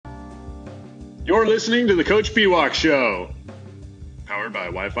You're listening to the Coach Bewalk Show, powered by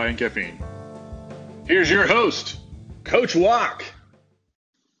Wi-Fi and caffeine. Here's your host, Coach Walk.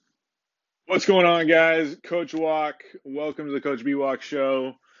 What's going on, guys? Coach Walk. Welcome to the Coach Bewalk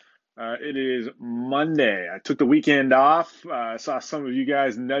Show. It is Monday. I took the weekend off. I saw some of you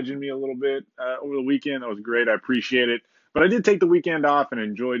guys nudging me a little bit over the weekend. That was great. I appreciate it. But I did take the weekend off and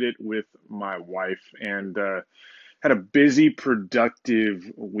enjoyed it with my wife, and had a busy, productive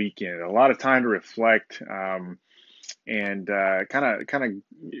weekend. A lot of time to reflect. And kind of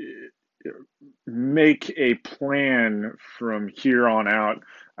make a plan from here on out,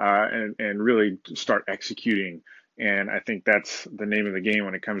 and really start executing. And I think that's the name of the game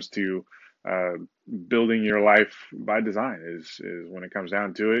when it comes to uh, building your life by design. Is when it comes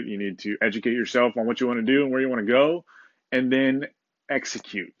down to it, you need to educate yourself on what you want to do and where you want to go, and then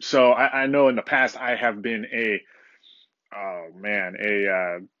execute. So I know in the past I have been oh man,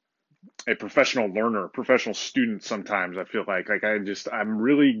 a professional learner, professional student sometimes. I feel like I'm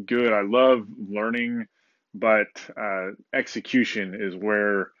really good. I love learning, but execution is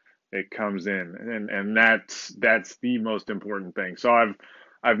where it comes in, and that's the most important thing. So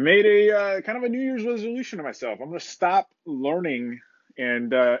I've made a kind of a New Year's resolution to myself. I'm going to stop learning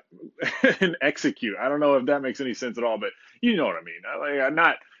and and execute. I don't know if that makes any sense at all, but you know what I mean. I'm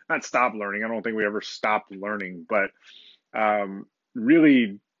not stop learning. I don't think we ever stopped learning, but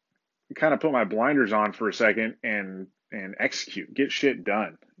really kind of put my blinders on for a second and execute, get shit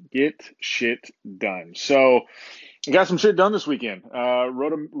done, get shit done. So I got some shit done this weekend.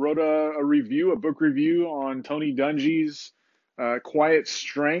 Wrote a review, a book review on Tony Dungy's Quiet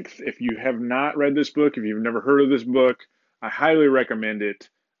Strength. If you have not read this book, if you've never heard of this book, I highly recommend it.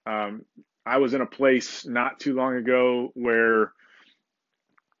 I was in a place not too long ago where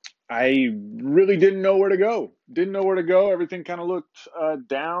I really didn't know where to go. Didn't know where to go. Everything kind of looked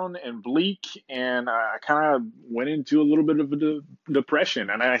down and bleak, and I kind of went into a little bit of a depression.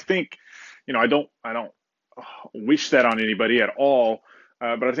 And I think, I don't wish that on anybody at all,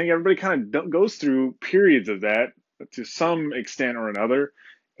 but I think everybody kind of goes through periods of that to some extent or another.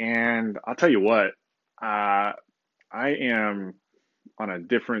 And I'll tell you what, I am on a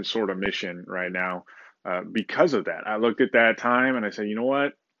different sort of mission right now because of that. I looked at that time and I said, you know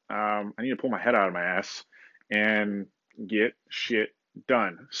what? I need to pull my head out of my ass and get shit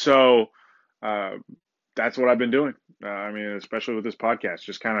done. So uh, that's what I've been doing. I mean, especially with this podcast,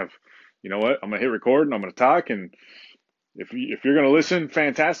 just kind of, you know what? I'm gonna hit record and I'm gonna talk. And if you're gonna listen,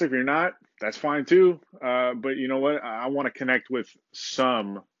 fantastic. If you're not, that's fine too. But you know what? I want to connect with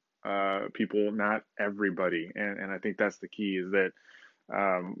some people, not everybody. And I think that's the key, is that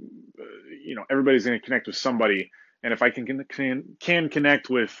um, everybody's going to connect with somebody. And if I can connect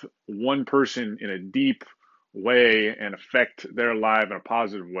with one person in a deep way and affect their life in a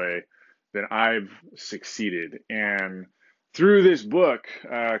positive way, then I've succeeded. And through this book,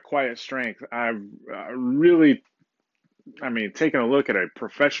 Quiet Strength, I've really, taken a look at a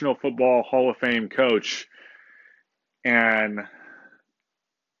professional football Hall of Fame coach, and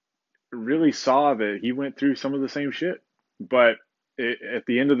really saw that he went through some of the same shit. But at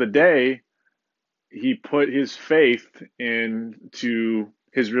the end of the day, he put his faith into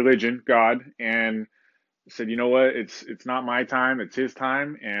his religion, God, and said, you know what, it's not my time, it's his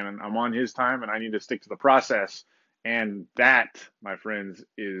time, and I'm on his time, and I need to stick to the process. And that, my friends,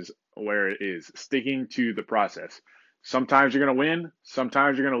 is where it is, sticking to the process. Sometimes you're going to win,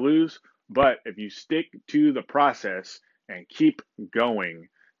 sometimes you're going to lose, but if you stick to the process and keep going,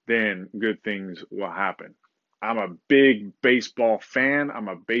 then good things will happen. I'm a big baseball fan. I'm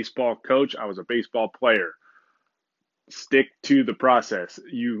a baseball coach. I was a baseball player. Stick to the process.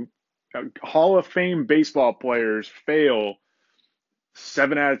 Hall of Fame baseball players fail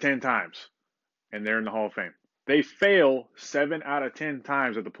 7 out of 10 times, and they're in the Hall of Fame. They fail 7 out of 10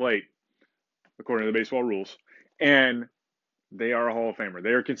 times at the plate, according to the baseball rules, and they are a Hall of Famer.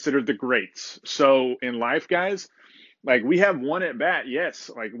 They are considered the greats. So in life, guys, like, we have one at bat, yes.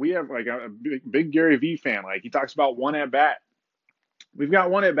 Like, we have like a big Gary Vee fan. Like, he talks about one at bat. We've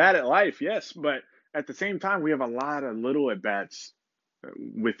got one at bat at life, yes, but at the same time, we have a lot of little at bats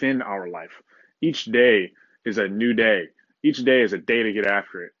within our life. Each day is a new day. Each day is a day to get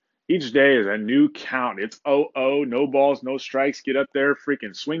after it. Each day is a new count. It's 0-0, no balls, no strikes. Get up there,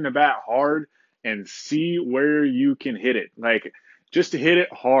 freaking swing the bat hard and see where you can hit it. Like, just to hit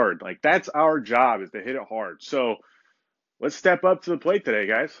it hard. Like, that's our job, is to hit it hard. So let's step up to the plate today,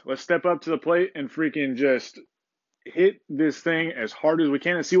 guys. Let's step up to the plate and freaking just hit this thing as hard as we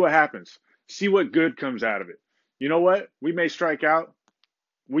can and see what happens. See what good comes out of it. You know what? We may strike out.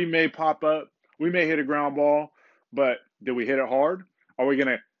 We may pop up. We may hit a ground ball. But did we hit it hard? Are we going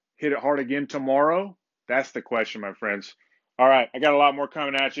to hit it hard again tomorrow? That's the question, my friends. All right, I got a lot more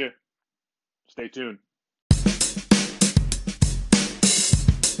coming at you. Stay tuned.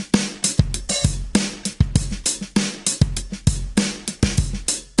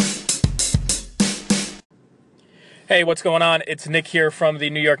 Hey, what's going on? It's Nick here from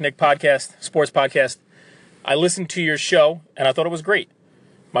the New York Nick podcast, sports podcast. I listened to your show, and I thought it was great.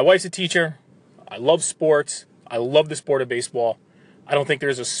 My wife's a teacher. I love sports. I love the sport of baseball. I don't think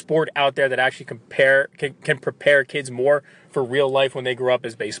there's a sport out there that actually can prepare kids more for real life when they grow up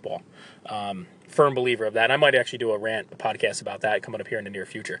as baseball. Firm believer of that. And I might actually do a podcast about that coming up here in the near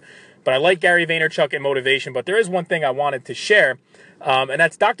future. But I like Gary Vaynerchuk and motivation. But there is one thing I wanted to share, and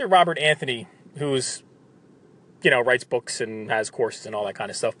that's Dr. Robert Anthony, who's writes books and has courses and all that kind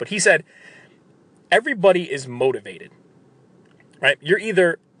of stuff. But he said, everybody is motivated, right? You're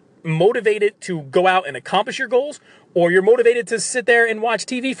either motivated to go out and accomplish your goals, or you're motivated to sit there and watch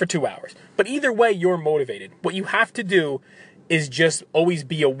TV for 2 hours. But either way, you're motivated. What you have to do is just always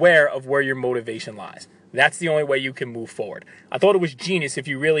be aware of where your motivation lies. That's the only way you can move forward. I thought it was genius if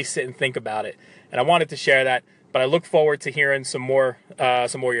you really sit and think about it. And I wanted to share that, but I look forward to hearing some more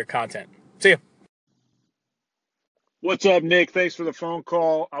of your content. See ya. What's up, Nick? Thanks for the phone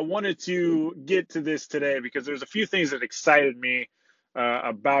call. I wanted to get to this today because there's a few things that excited me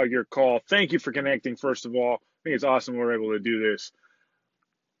about your call. Thank you for connecting, first of all. I think it's awesome we're able to do this.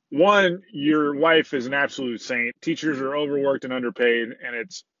 One, your wife is an absolute saint. Teachers are overworked and underpaid, and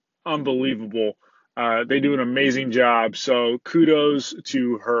it's unbelievable. They do an amazing job, so kudos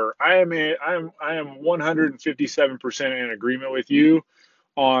to her. I am 157% in agreement with you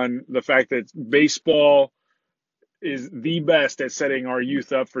on the fact that baseball is the best at setting our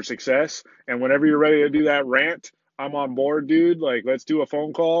youth up for success. And whenever you're ready to do that rant, I'm on board, dude. Like, let's do a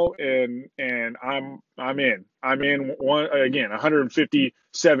phone call, and I'm in. I'm in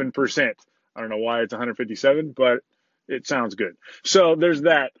 157%. I don't know why it's 157, but it sounds good. So there's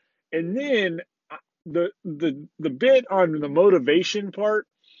that. And then the bit on the motivation part,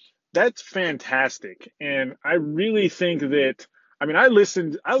 that's fantastic. And I really think that,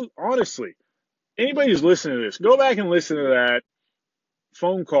 honestly, anybody who's listening to this, go back and listen to that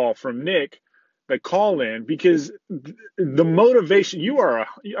phone call from Nick, the call in, because the motivation,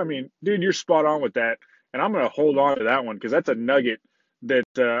 dude, you're spot on with that. And I'm going to hold on to that one because that's a nugget that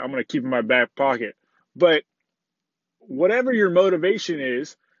I'm going to keep in my back pocket. But whatever your motivation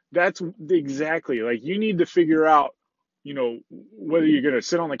is, that's exactly, like, you need to figure out, whether you're going to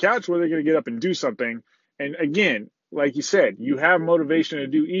sit on the couch, whether you're going to get up and do something. And again, like you said, you have motivation to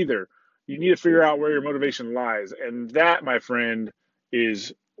do either. You need to figure out where your motivation lies. And that, my friend,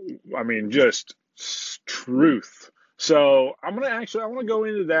 is, just truth. So I want to go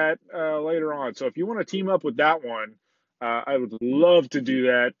into that later on. So if you want to team up with that one, I would love to do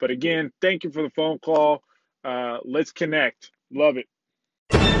that. But again, thank you for the phone call. Let's connect. Love it.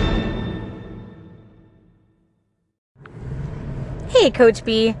 Hey, Coach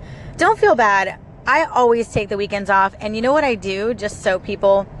B. Don't feel bad. I always take the weekends off. And you know what I do, just so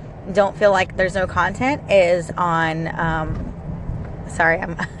people don't feel like there's no content, is on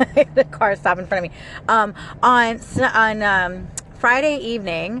the car stopped in front of me. On Friday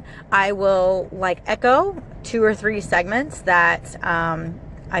evening, I will echo 2 or 3 segments that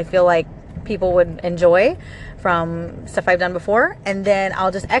I feel like people would enjoy from stuff I've done before, and then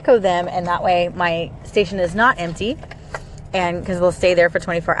I'll just echo them, and that way my station is not empty, and because we'll stay there for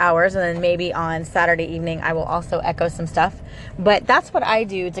 24 hours. And then maybe on Saturday evening I will also echo some stuff. But that's what I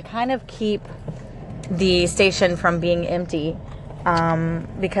do to kind of keep the station from being empty,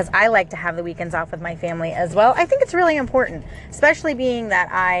 because I like to have the weekends off with my family as well. I think it's really important, especially being that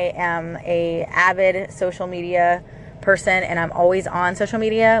I am a avid social media person and I'm always on social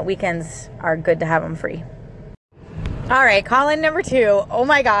media. Weekends are good to have them free. All right, call in number 2. Oh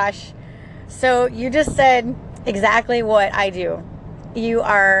my gosh. So you just said exactly what I do. You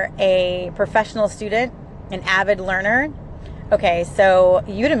are a professional student, an avid learner. Okay, so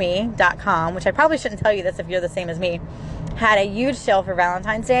Udemy.com, which I probably shouldn't tell you this if you're the same as me, had a huge sale for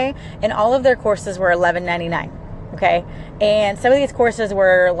Valentine's Day, and all of their courses were $11.99. Okay, and some of these courses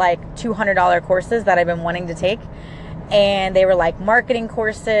were like $200 courses that I've been wanting to take, and they were like marketing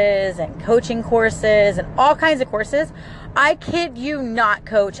courses and coaching courses and all kinds of courses. I kid you not,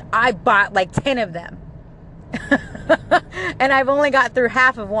 Coach, I bought like 10 of them. And I've only got through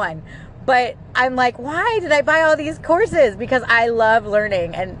half of one. But I'm like, why did I buy all these courses? Because I love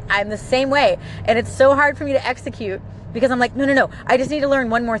learning, and I'm the same way. And it's so hard for me to execute because I'm like, no, I just need to learn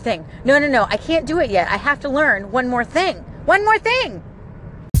one more thing. No, I can't do it yet. I have to learn one more thing. One more thing.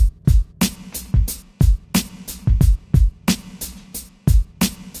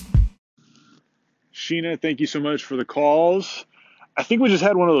 Sheena, thank you so much for the calls. I think we just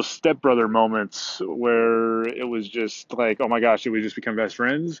had one of those stepbrother moments where it was just like, oh my gosh, did we just become best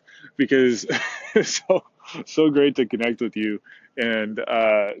friends? Because it's so great to connect with you and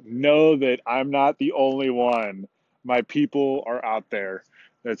know that I'm not the only one. My people are out there.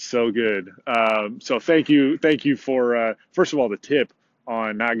 That's so good. So thank you for first of all the tip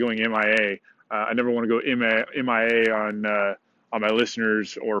on not going MIA. I never want to go MIA on my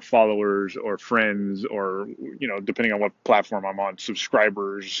listeners or followers or friends or, depending on what platform I'm on,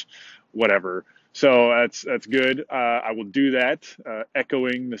 subscribers, whatever. So that's good. I will do that.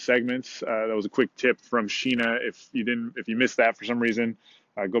 Echoing the segments. That was a quick tip from Sheena. If you missed that for some reason,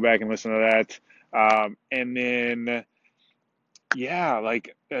 go back and listen to that. And then, yeah,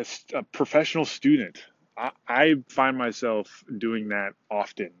 like a professional student. I find myself doing that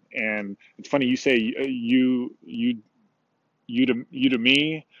often, and it's funny you say you to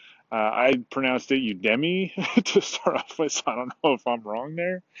me. I pronounced it Udemy to start off with, so I don't know if I'm wrong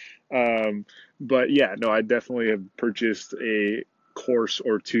there. But yeah, no, I definitely have purchased a course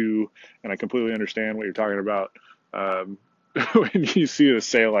or two, and I completely understand what you're talking about. When you see a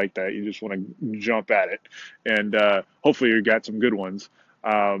sale like that, you just want to jump at it, and hopefully you got some good ones.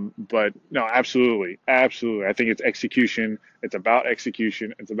 But no, absolutely. Absolutely. I think it's execution. It's about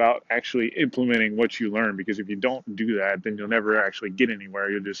execution. It's about actually implementing what you learn, because if you don't do that, then you'll never actually get anywhere.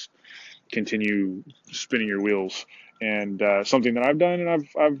 You'll just continue spinning your wheels. And something that I've done and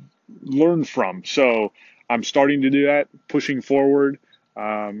I've learned from. So I'm starting to do that, pushing forward.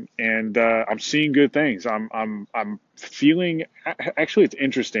 And I'm seeing good things. I'm feeling, actually, it's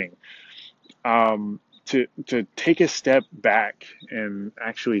interesting. To take a step back and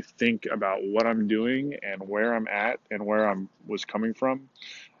actually think about what I'm doing and where I'm at and where I was coming from.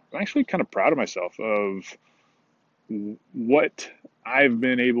 I'm actually kind of proud of myself of what I've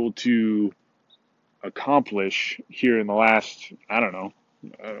been able to accomplish here in the last, I don't know,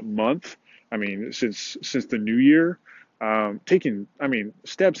 month. I mean, since the new year, taking,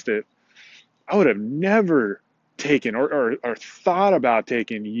 steps that I would have never taken or thought about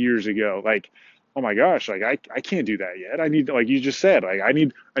taking years ago. Like, oh my gosh, like I can't do that yet. I need, like you just said, like I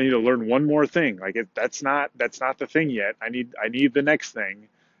need to learn one more thing. Like that's not the thing yet. I need the next thing.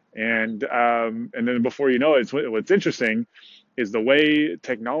 And then before you know it, what's interesting is the way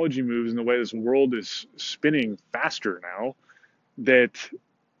technology moves and the way this world is spinning faster now, that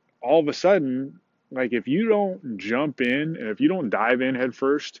all of a sudden, like if you don't jump in and if you don't dive in head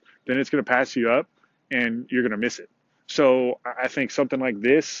first, then it's going to pass you up and you're going to miss it. So I think something like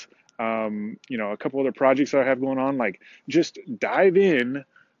this, a couple other projects that I have going on, like just dive in.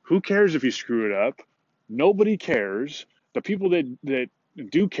 Who cares if you screw it up? Nobody cares. The people that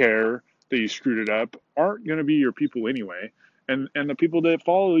do care that you screwed it up aren't going to be your people anyway. And the people that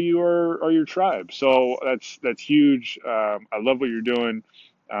follow you are your tribe. So that's huge. I love what you're doing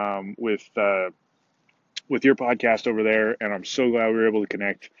with your podcast over there, and I'm so glad we were able to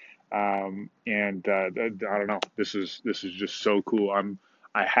connect. I don't know. This is just so cool.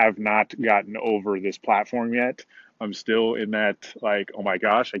 I have not gotten over this platform yet. I'm still in that, like, oh my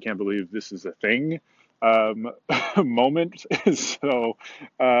gosh, I can't believe this is a thing moment. So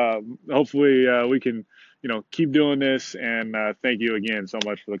hopefully we can, keep doing this. And thank you again so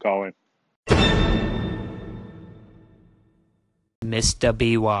much for the call in. Mr.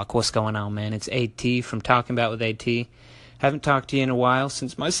 B-Walk, what's going on, man? It's AT from Talking About with AT. Haven't talked to you in a while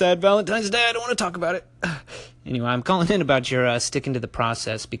since my sad Valentine's Day. I don't want to talk about it. Anyway, I'm calling in about your sticking to the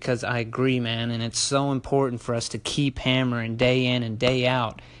process, because I agree, man, and it's so important for us to keep hammering day in and day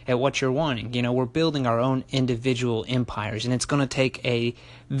out at what you're wanting. We're building our own individual empires, and it's going to take a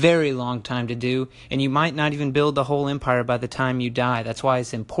very long time to do, and you might not even build the whole empire by the time you die. That's why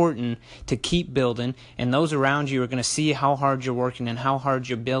it's important to keep building, and those around you are going to see how hard you're working and how hard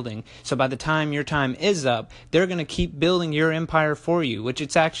you're building. So by the time your time is up, they're going to keep building your empire for you, which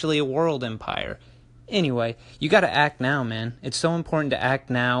it's actually a world empire. Anyway, you got to act now, man. It's so important to act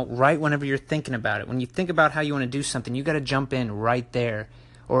now, right whenever you're thinking about it. When you think about how you want to do something, you got to jump in right there.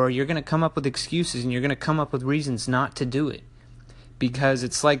 Or you're going to come up with excuses and you're going to come up with reasons not to do it. Because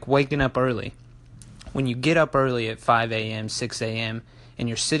it's like waking up early. When you get up early at 5 a.m., 6 a.m., and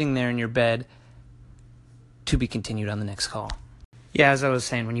you're sitting there in your bed, to be continued on the next call. Yeah, as I was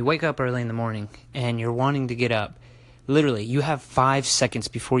saying, when you wake up early in the morning and you're wanting to get up, literally, you have 5 seconds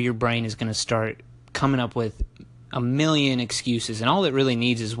before your brain is going to start coming up with a million excuses, and all it really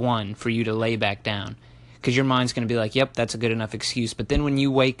needs is one for you to lay back down, because your mind's going to be like, yep, that's a good enough excuse. But then when you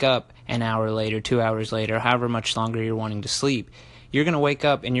wake up an hour later, 2 hours later, however much longer you're wanting to sleep, you're going to wake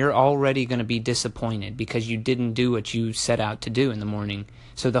up and you're already going to be disappointed because you didn't do what you set out to do in the morning.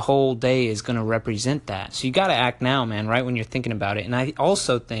 So the whole day is going to represent that. So you got to act now, man, right when you're thinking about it. And I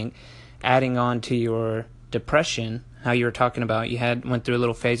also think, adding on to your depression, how you were talking about you went through a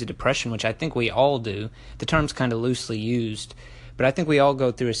little phase of depression, which I think we all do. The term's kind of loosely used, but I think we all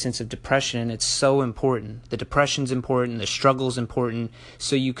go through a sense of depression, and it's so important. The depression's important, the struggle's important,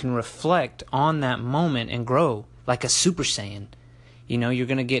 so you can reflect on that moment and grow like a Super Saiyan. You know, you're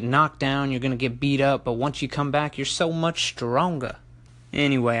going to get knocked down, you're going to get beat up, but once you come back, you're so much stronger.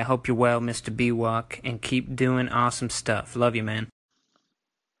 Anyway, I hope you're well, Mr. B-Walk, and keep doing awesome stuff. Love you, man.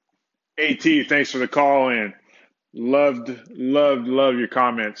 AT, thanks for the call in. Loved your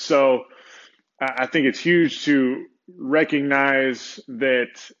comments. So I think it's huge to recognize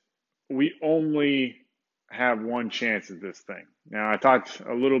that we only have one chance at this thing. Now, I talked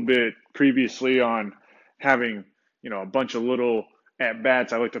a little bit previously on having, a bunch of little at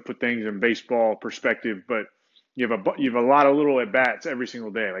bats. I like to put things in baseball perspective, but you have a lot of little at bats every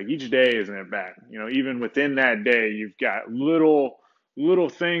single day. Like each day is an at bat. Even within that day, you've got little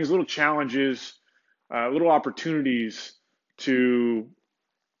things, little challenges, little opportunities to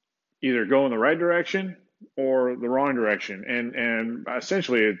either go in the right direction or the wrong direction. And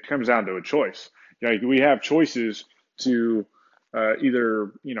essentially it comes down to a choice. Like we have choices to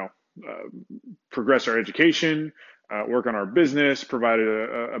either, progress our education, work on our business, provide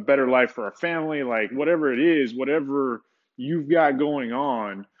a better life for our family, like whatever it is, whatever you've got going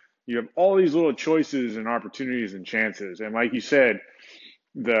on, you have all these little choices and opportunities and chances. And like you said,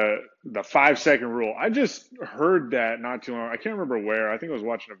 the 5-second rule, I just heard that not too long. I can't remember where. I think I was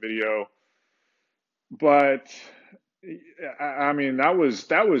watching a video, but I mean, that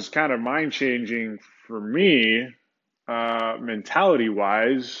was kind of mind changing for me, mentality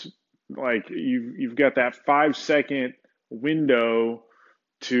wise. Like you've got that 5-second window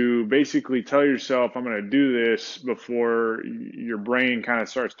to basically tell yourself, I'm going to do this before your brain kind of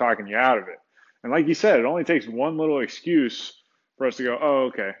starts talking you out of it. And like you said, it only takes one little excuse for us to go, oh,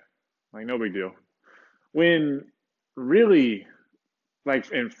 okay, like no big deal. When really,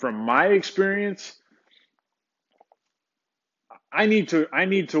 like, and from my experience, I need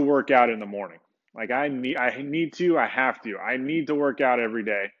to work out in the morning. Like I have to. I need to work out every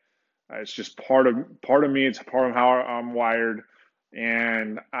day. It's just part of me. It's part of how I'm wired.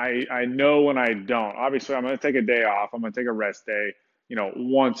 And I know when I don't. Obviously, I'm going to take a day off. I'm going to take a rest day,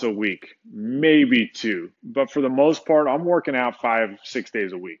 once a week, maybe two. But for the most part, I'm working out 5-6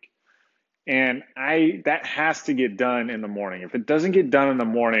 days a week. And that has to get done in the morning. If it doesn't get done in the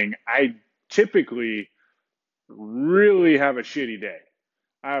morning, I typically really have a shitty day.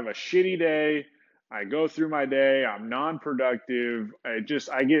 I have a shitty day. I go through my day. I'm non-productive. I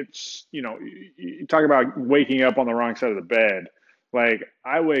get, you talk about waking up on the wrong side of the bed. Like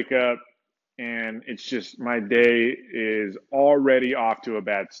I wake up and it's just my day is already off to a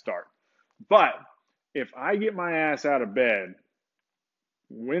bad start. But if I get my ass out of bed,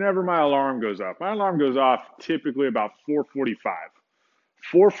 whenever my alarm goes off typically about 4:45.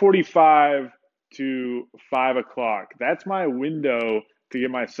 4:45 to 5 o'clock. That's my window to get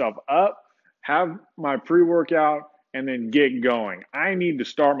myself up, have my pre-workout, and then get going. I need to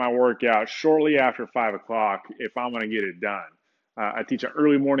start my workout shortly after 5 o'clock if I'm going to get it done. I teach an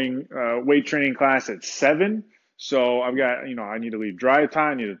early morning weight training class at 7. So I've got, I need to leave drive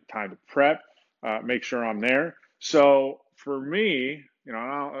time, I need time to prep, make sure I'm there. So for me,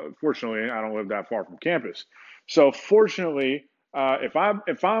 fortunately, I don't live that far from campus. So fortunately, if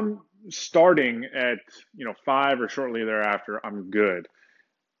I'm starting at 5 or shortly thereafter, I'm good.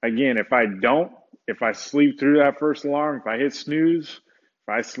 Again, if I sleep through that first alarm, if I hit snooze,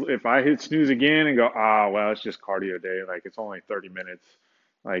 if I hit snooze again and go, well, it's just cardio day, like it's only 30 minutes,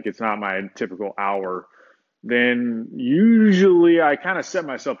 like it's not my typical hour, then usually I kind of set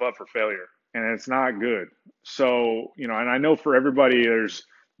myself up for failure, and it's not good. So, and I know for everybody, there's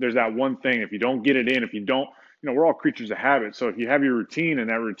that one thing. If you don't get it in, if you don't, we're all creatures of habit. So if you have your routine and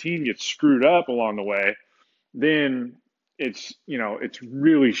that routine gets screwed up along the way, then it's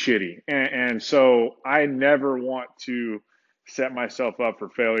really shitty. And so I never want to set myself up for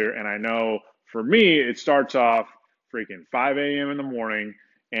failure. And I know for me, it starts off freaking 5 a.m. in the morning,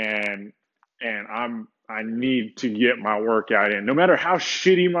 and I need to get my workout in. No matter how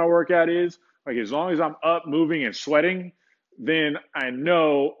shitty my workout is, like as long as I'm up, moving, and sweating, then I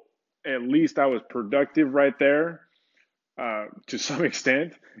know at least I was productive right there, to some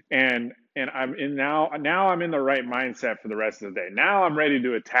extent. And I'm in now I'm in the right mindset for the rest of the day. Now I'm ready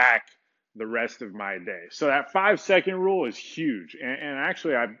to attack the rest of my day. So that 5-second rule is huge. And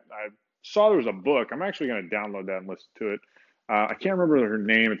actually, I saw there was a book. I'm actually going to download that and listen to it. I can't remember her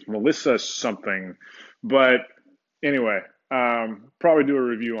name. It's Melissa something. But anyway, Probably do a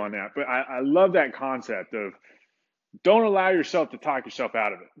review on that. But I love that concept of don't allow yourself to talk yourself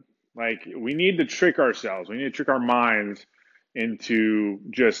out of it. Like we need to trick ourselves. We need to trick our minds into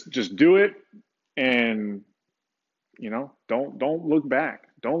just do it, and don't look back.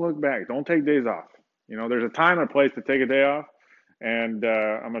 Don't look back. Don't take days off. There's a time and a place to take a day off, and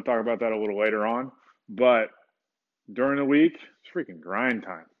I'm going to talk about that a little later on. But during the week, it's freaking grind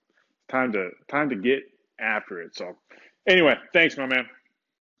time. Time to get after it. So anyway, thanks, my man.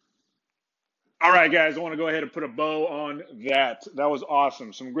 All right, guys, I want to go ahead and put a bow on that. That was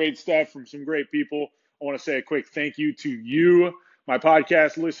awesome. Some great stuff from some great people. I want to say a quick thank you to you, my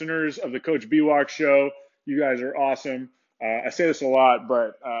podcast listeners of the Coach B-Walk Show. You guys are awesome. I say this a lot,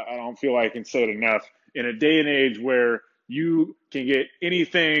 but I don't feel like I can say it enough. In a day and age where you can get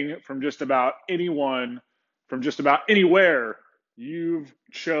anything from just about anyone, from just about anywhere, you've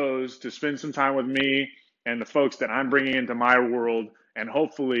chose to spend some time with me and the folks that I'm bringing into my world. And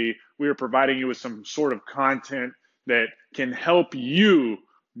hopefully we are providing you with some sort of content that can help you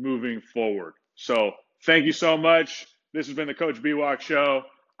moving forward. So thank you so much. This has been the Coach B-Walk Show.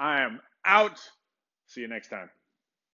 I am out. See you next time.